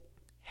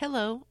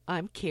Hello,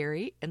 I'm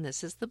Carrie, and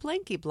this is the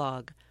Blanky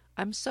blog.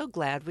 I'm so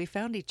glad we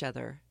found each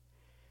other.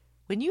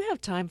 When you have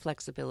time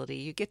flexibility,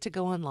 you get to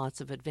go on lots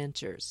of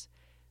adventures.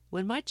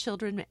 When my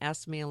children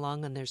asked me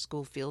along on their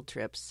school field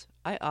trips,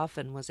 I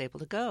often was able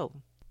to go.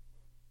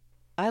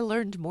 I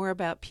learned more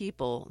about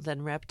people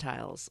than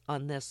reptiles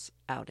on this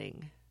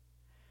outing.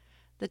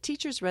 The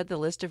teachers read the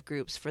list of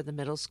groups for the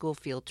middle school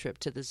field trip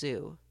to the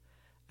zoo.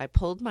 I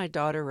pulled my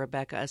daughter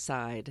Rebecca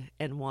aside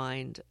and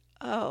whined,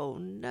 "Oh,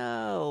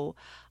 no,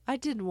 I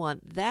didn't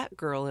want that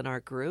girl in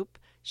our group.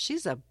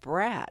 She's a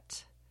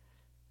brat."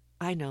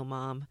 "I know,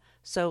 Mom.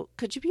 So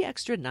could you be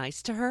extra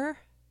nice to her?"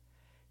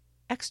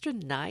 Extra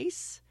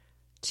nice?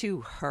 To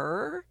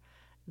her?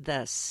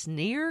 The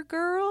sneer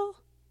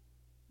girl?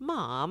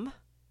 Mom.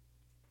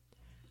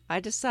 I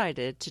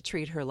decided to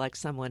treat her like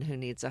someone who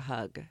needs a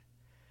hug.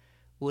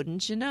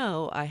 Wouldn't you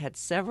know, I had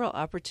several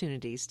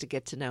opportunities to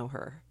get to know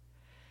her.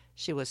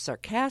 She was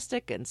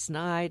sarcastic and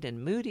snide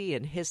and moody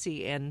and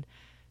hissy, and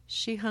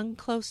she hung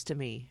close to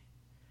me.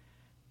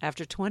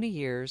 After 20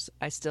 years,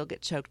 I still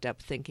get choked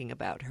up thinking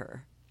about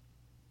her.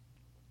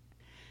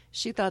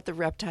 She thought the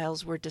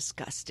reptiles were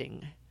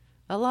disgusting.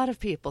 A lot of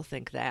people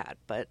think that,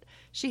 but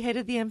she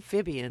hated the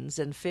amphibians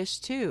and fish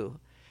too.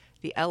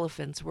 The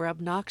elephants were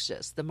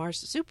obnoxious. The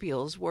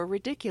marsupials were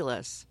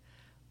ridiculous.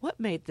 What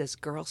made this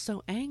girl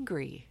so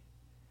angry?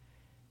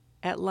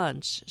 At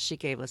lunch, she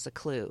gave us a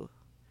clue.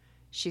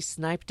 She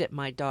sniped at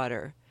my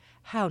daughter.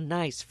 "How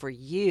nice for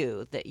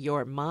you that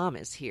your mom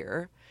is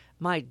here.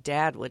 My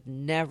dad would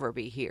never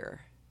be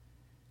here."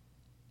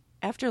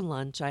 After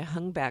lunch, I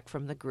hung back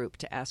from the group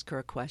to ask her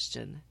a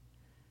question.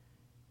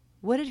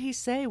 "What did he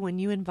say when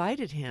you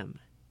invited him?"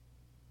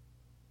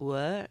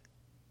 "What?"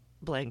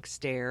 Blank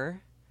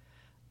stare.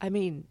 "I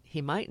mean,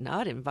 he might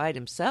not invite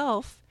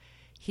himself.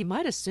 He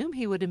might assume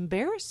he would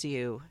embarrass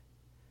you."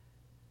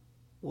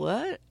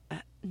 "What?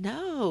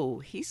 No,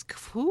 he's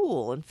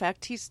cool. In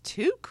fact, he's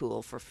too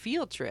cool for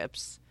field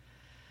trips."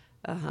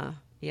 "Uh-huh.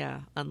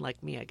 Yeah,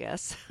 unlike me, I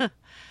guess."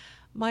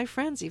 "My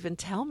friends even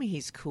tell me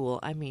he's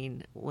cool. I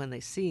mean, when they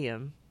see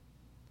him."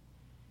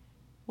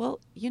 "Well,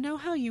 you know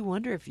how you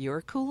wonder if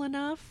you're cool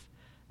enough?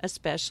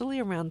 Especially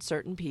around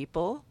certain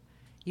people?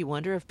 You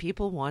wonder if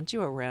people want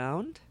you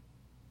around?"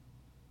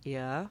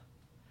 "Yeah."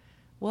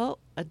 "Well,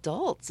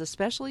 adults,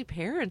 especially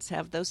parents,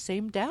 have those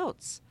same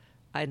doubts.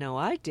 I know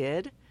I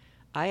did.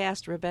 I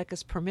asked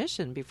Rebecca's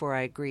permission before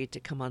I agreed to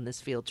come on this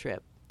field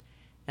trip.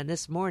 And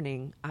this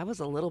morning, I was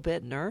a little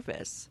bit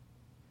nervous."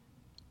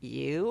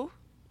 "You?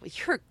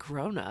 You're a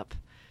grown-up.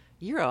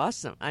 You're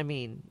awesome. I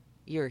mean,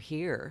 you're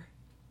here."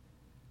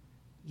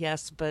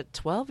 "Yes, but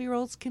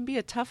 12-year-olds can be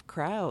a tough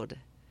crowd."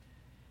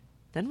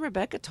 Then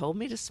Rebecca told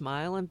me to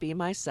smile and be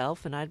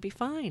myself, and I'd be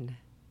fine."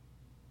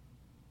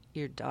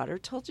 "Your daughter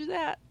told you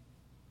that?"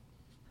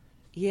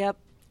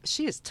 "Yep,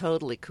 she is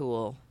totally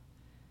cool."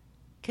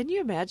 "Can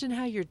you imagine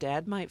how your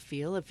dad might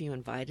feel if you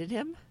invited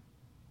him?"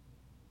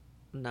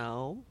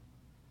 "No."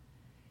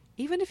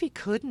 "Even if he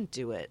couldn't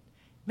do it,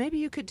 maybe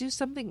you could do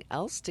something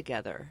else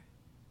together."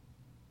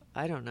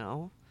 "I don't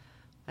know.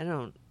 I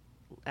don't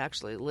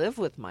actually live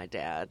with my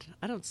dad.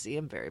 I don't see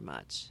him very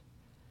much."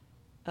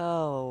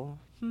 "Oh,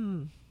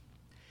 You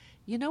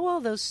know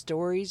all those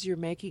stories you're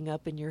making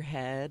up in your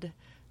head,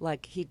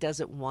 like he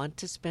doesn't want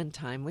to spend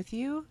time with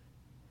you?"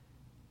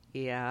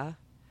 "Yeah.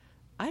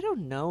 I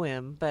don't know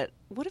him, but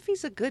what if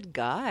he's a good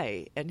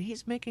guy and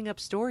he's making up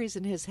stories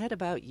in his head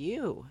about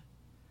you?"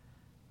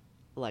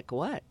 "Like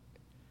what?"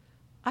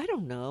 "I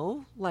don't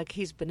know. Like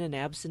he's been an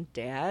absent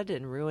dad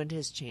and ruined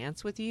his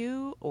chance with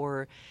you,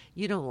 or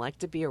you don't like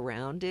to be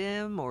around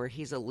him, or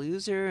he's a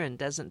loser and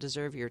doesn't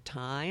deserve your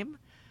time."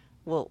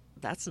 Well,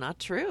 that's not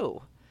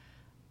true.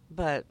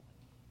 But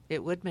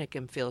it would make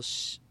him feel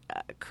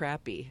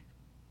crappy.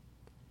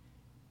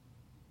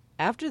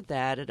 After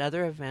that, at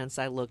other events,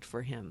 I looked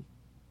for him.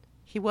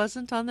 He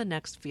wasn't on the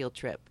next field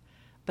trip,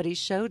 but he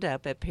showed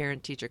up at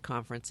parent-teacher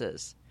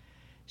conferences.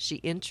 She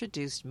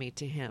introduced me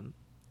to him.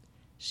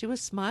 She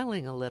was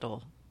smiling a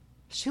little.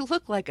 She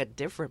looked like a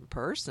different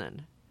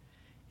person.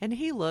 And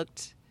he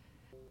looked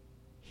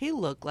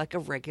like a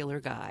regular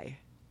guy,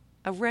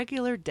 a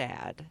regular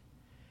dad.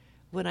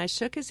 When I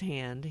shook his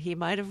hand, he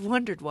might have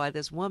wondered why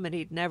this woman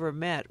he'd never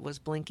met was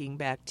blinking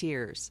back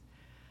tears.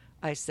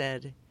 I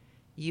said,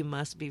 "You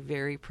must be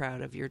very proud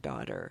of your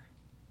daughter."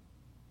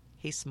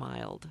 He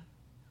smiled.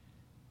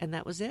 And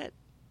that was it.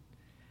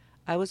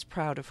 I was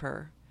proud of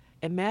her.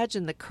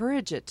 Imagine the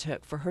courage it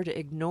took for her to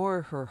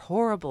ignore her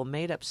horrible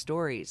made-up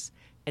stories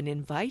and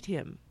invite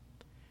him.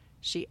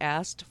 She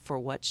asked for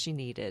what she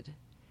needed.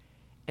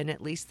 And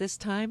at least this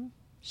time,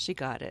 she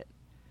got it.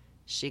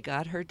 She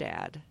got her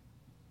dad.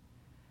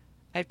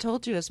 I've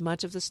told you as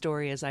much of the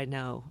story as I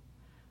know.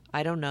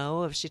 I don't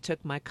know if she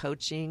took my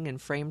coaching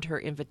and framed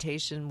her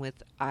invitation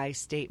with I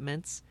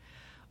statements,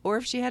 or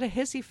if she had a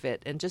hissy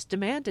fit and just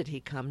demanded he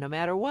come no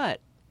matter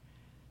what.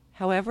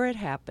 However it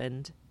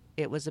happened,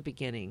 it was a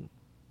beginning.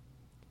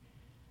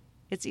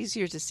 It's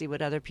easier to see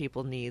what other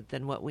people need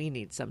than what we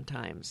need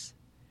sometimes.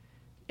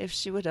 If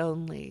she would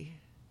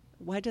only.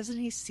 Why doesn't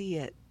he see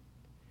it?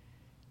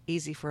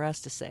 Easy for us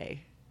to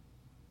say.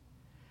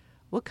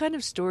 What kind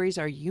of stories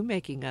are you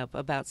making up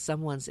about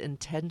someone's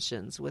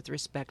intentions with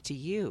respect to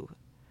you?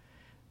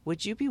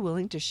 Would you be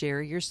willing to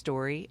share your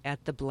story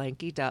at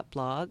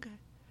theblanky.blog?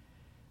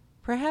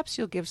 Perhaps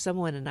you'll give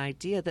someone an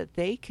idea that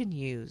they can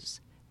use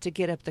to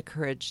get up the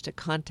courage to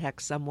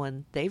contact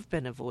someone they've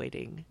been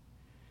avoiding.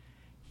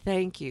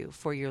 Thank you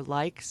for your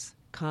likes,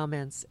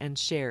 comments, and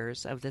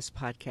shares of this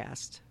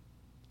podcast.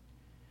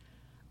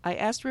 I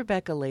asked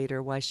Rebecca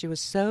later why she was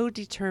so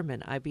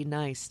determined I be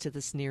nice to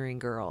the sneering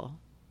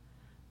girl.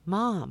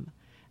 Mom,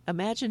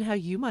 imagine how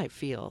you might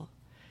feel.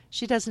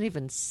 She doesn't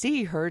even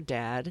see her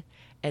dad,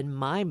 and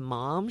my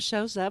mom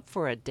shows up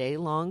for a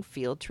day-long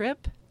field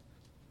trip?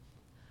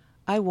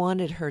 I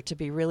wanted her to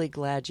be really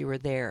glad you were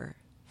there,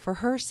 for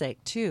her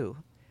sake, too,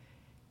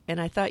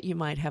 and I thought you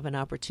might have an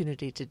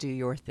opportunity to do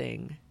your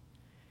thing.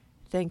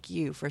 Thank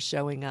you for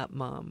showing up,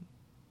 Mom.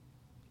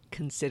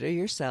 Consider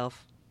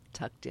yourself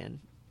tucked in.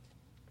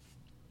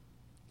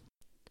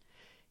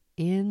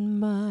 In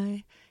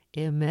my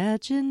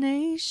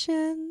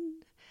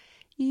imagination,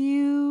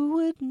 you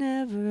would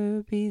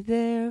never be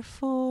there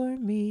for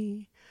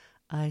me.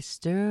 I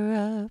stir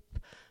up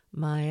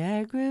my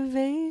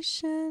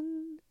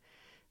aggravation,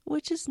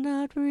 which is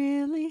not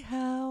really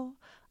how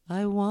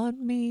I want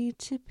me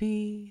to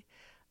be.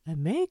 I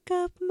make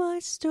up my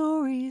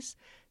stories,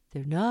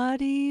 they're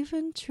not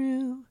even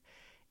true.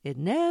 It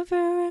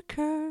never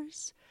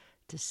occurs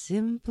to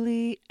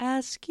simply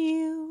ask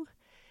you.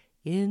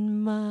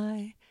 In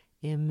my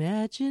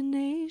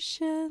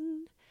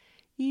imagination,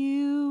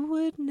 you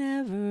would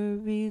never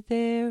be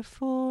there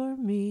for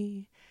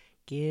me.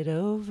 Get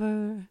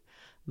over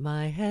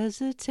my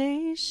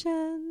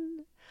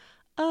hesitation.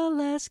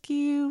 I'll ask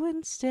you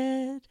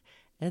instead,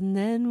 and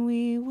then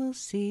we will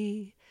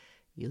see.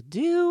 You'll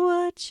do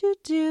what you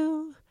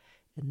do,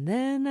 and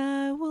then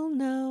I will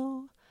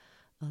know.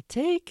 I'll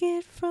take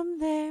it from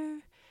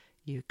there.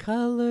 Your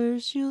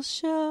colors you'll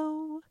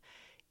show.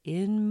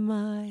 In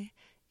my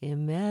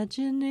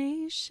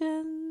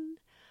imagination,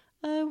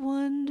 I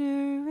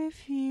wonder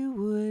if you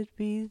would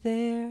be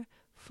there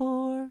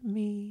for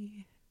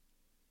me.